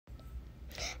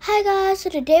Hi guys, so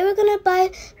today we're gonna buy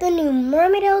the new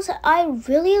mermaid house. I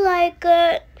really like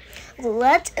it.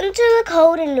 Let's enter the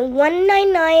code in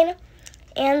 199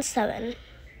 and 7.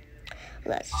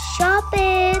 Let's shop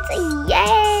it.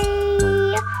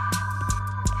 Yay!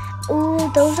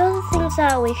 Ooh, those are the things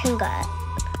that we can get,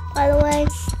 by the way.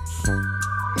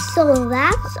 So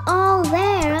that's all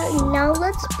there. Now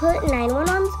let's put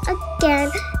 911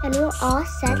 again and we're all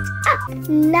set up.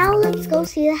 Now let's go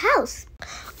see the house.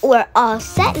 We're all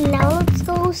set. Now let's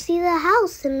go see the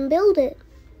house and build it.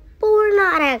 But we're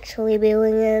not actually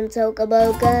building it in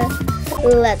Tocaboca.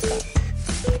 Let's go.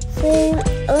 See,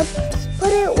 let's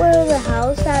put it where the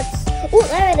house that's... Oh,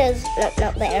 there it is. No,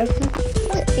 not there.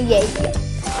 Yeah.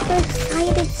 I'm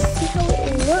excited to see how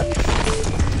it looks.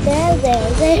 There.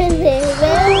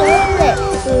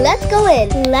 Let's go in.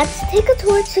 Let's take a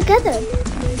tour together.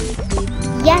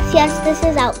 Yes, this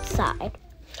is outside.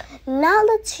 Now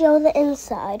let's show the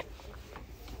inside.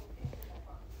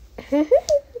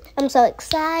 I'm so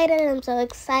excited,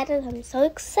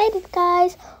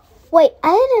 guys. Wait,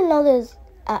 I didn't know there's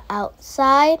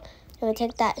outside. Let me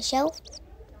take that shelf.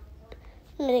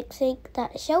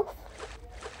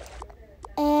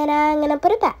 And I'm gonna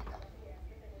put it back.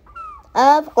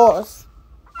 Of course.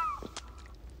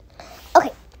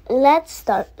 Okay, let's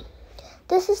start.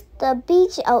 This is the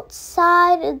beach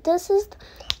outside. This is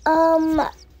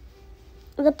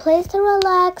the place to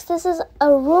relax. This is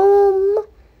a room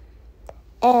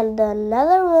and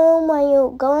another room when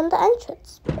you go in the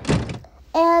entrance.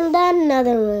 And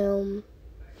another room.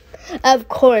 Of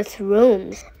course,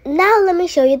 rooms. Now let me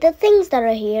show you the things that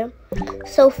are here.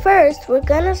 So first, we're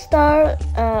gonna start,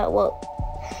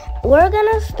 we're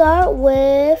gonna start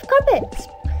with carpets.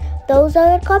 Those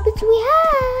are the carpets we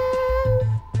have.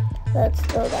 Let's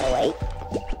throw that away.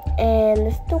 And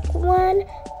this took one.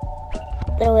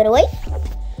 Throw it away.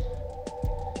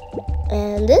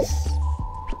 And this.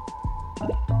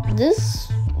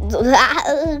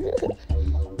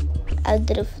 I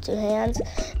did it with 2 hands.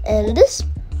 And this.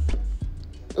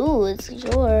 Ooh, it's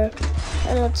your.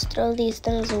 And let's throw these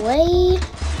things away.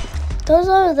 Those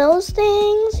are those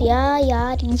things. Yeah.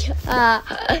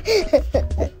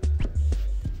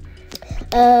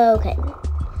 Okay.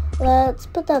 Let's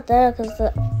put that there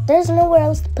because there's nowhere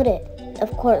else to put it.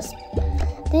 Of course.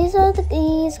 These are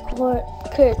these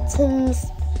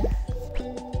curtains.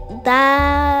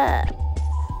 That,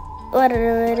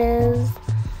 whatever it is.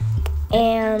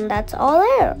 And that's all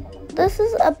there. This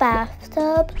is a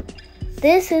bathtub.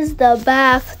 This is the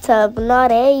bathtub,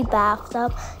 not a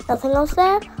bathtub. Nothing else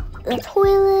there. The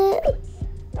toilet.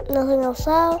 Nothing else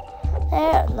there.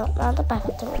 No, not the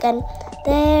bathtub again.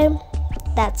 There.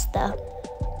 That's the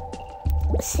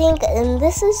sink. And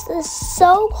this is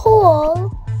so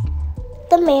cool.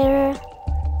 The mirror.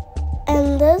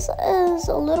 And this is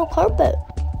a little carpet.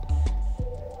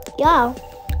 Yeah,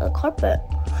 a carpet.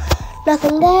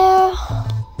 Nothing there.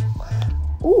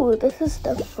 Ooh, this is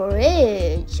the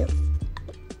fridge.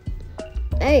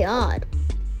 Very odd.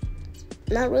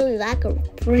 Not really like a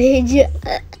fridge.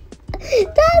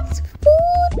 That's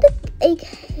food. A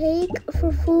cake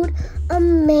for food.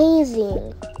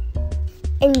 Amazing.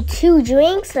 And 2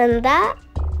 drinks and that.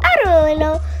 I don't really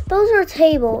know. Those are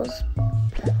tables.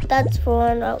 That's for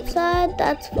one outside.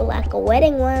 That's for like a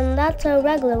wedding one. That's a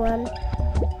regular one.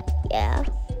 Yeah.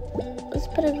 Let's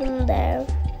put it in there.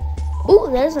 Ooh,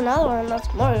 there's another one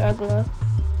that's more regular.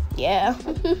 Yeah.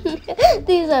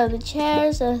 These are the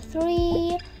chairs.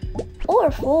 3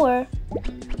 or 4.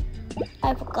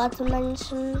 I forgot to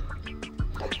mention.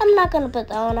 I'm not gonna put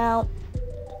that one out.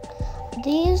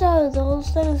 These are those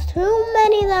things. Too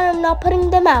many that I'm not putting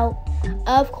them out.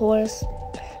 Of course.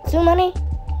 Too many.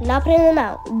 Not putting them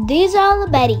out. These are all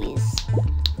the beddies.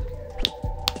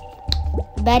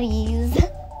 Bed.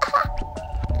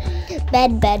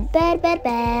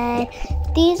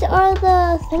 These are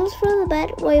the things for the bed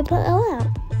where you put a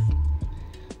lamp.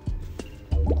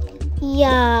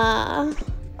 Yeah.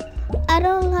 I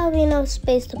don't have enough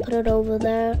space to put it over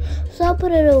there, so I'll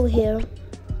put it over here.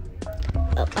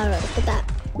 Oh, alright, put that.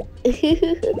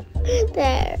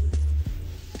 There.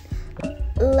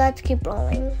 Let's keep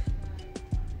rolling.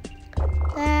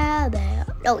 There.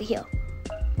 Oh, here.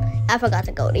 I forgot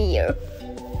to go to here.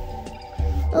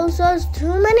 Oh, so there's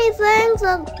too many things.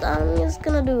 I'm just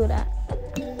gonna do that.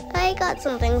 I got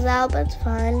some things out, but it's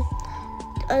fine.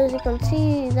 As you can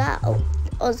see, that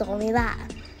was only that.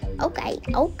 Okay.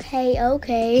 Ooh,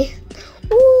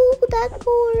 that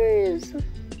course.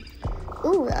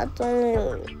 Ooh, that's only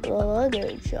the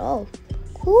luggage. Oh,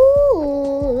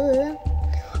 cool.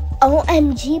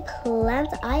 OMG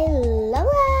plants, I love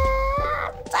it.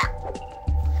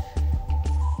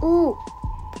 Ooh.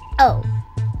 Oh,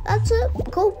 that's it.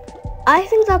 Cool. I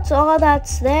think that's all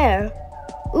that's there.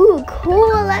 Ooh, cool.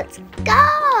 Let's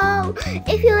go.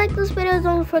 If you like this video,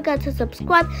 don't forget to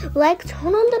subscribe, like,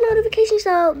 turn on the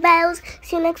notification bells.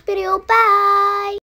 See you next video. Bye.